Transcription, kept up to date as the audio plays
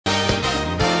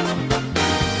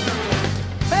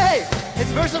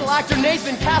Emmys, versatile actor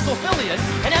Nathan Fillion,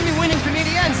 and Emmy-winning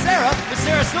comedian Sarah, the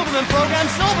Sarah Silverman program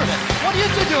Silverman. What are you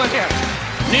two doing here?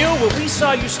 Neil, when we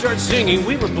saw you start singing,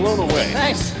 we were blown away.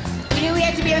 Thanks. We knew we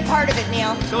had to be a part of it,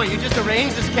 Neil. So wait, you just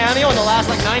arranged this cameo in the last,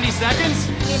 90 seconds?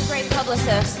 We have great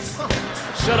publicists.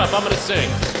 Shut up, I'm gonna sing.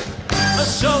 A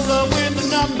solo in the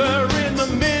number in the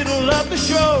middle of the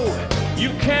show. You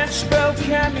can't spell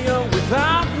cameo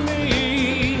without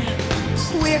me.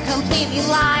 We're completely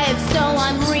live, so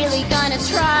I'm really gonna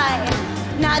try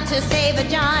not to say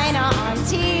vagina on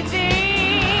TV.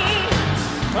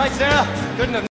 Right, Sarah? Couldn't have